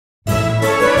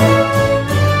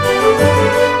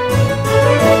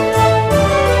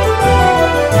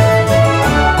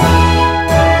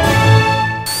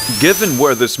Given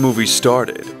where this movie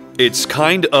started, it's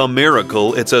kind a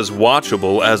miracle it's as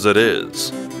watchable as it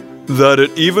is. That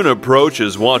it even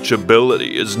approaches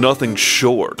watchability is nothing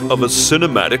short of a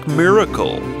cinematic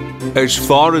miracle. As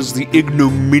far as the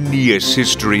ignominious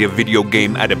history of video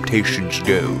game adaptations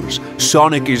goes,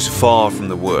 Sonic is far from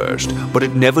the worst, but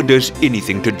it never does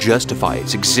anything to justify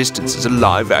its existence as a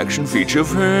live-action feature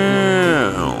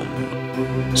film.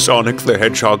 Sonic the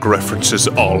Hedgehog references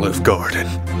Olive Garden.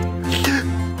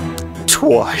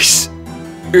 Twice.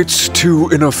 It's too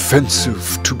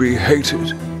inoffensive to be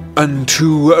hated, and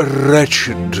too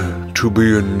wretched to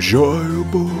be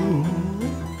enjoyable.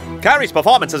 Kyrie's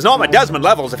performance is Norma Desmond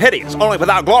levels of hideous, only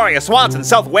without Gloria Swanson's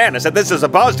self-awareness that this is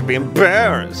supposed to be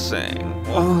embarrassing.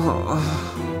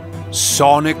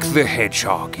 Sonic the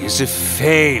Hedgehog is a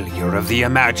failure of the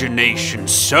imagination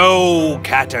so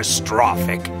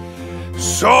catastrophic,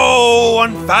 so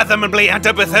unfathomably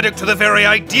antipathetic to the very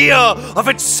idea of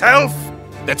itself,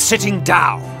 that sitting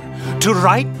down to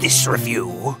write this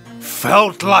review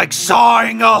felt like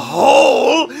sawing a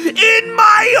hole in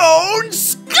my own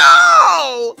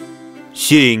skull!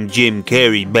 Seeing Jim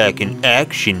Carrey back in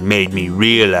action made me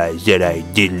realize that I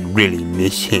didn't really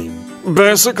miss him.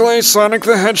 Basically, Sonic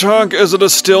the Hedgehog is a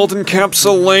distilled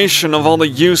encapsulation of all the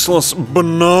useless,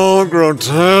 banal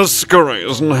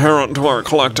grotesqueries inherent to our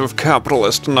collective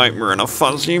capitalist nightmare in a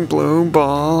fuzzy blue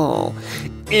ball.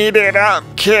 Eat it up,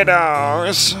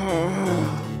 kiddos.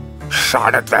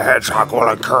 Sonic the Hedgehog will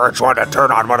encourage one to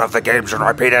turn on one of the games and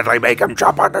repeatedly make him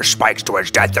jump on the spikes to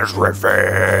his death as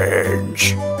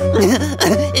revenge.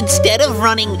 Instead of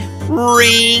running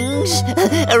rings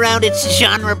around its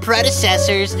genre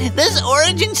predecessors, this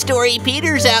origin story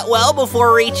peters out well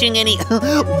before reaching any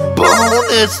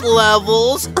bonus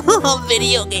levels.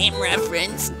 Video game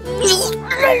reference.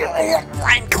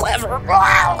 I'm clever.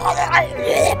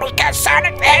 Because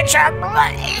Sonic the Hedgehog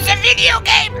is a video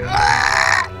game.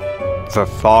 The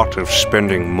thought of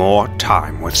spending more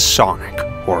time with Sonic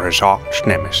or his arch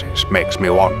nemesis makes me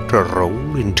want to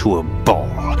roll into a ball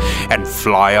and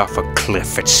fly off a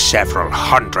cliff at several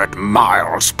hundred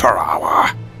miles per hour.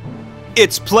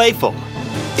 It's playful,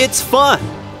 it's fun,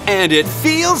 and it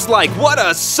feels like what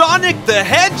a Sonic the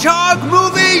Hedgehog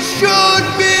movie should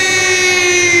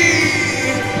be!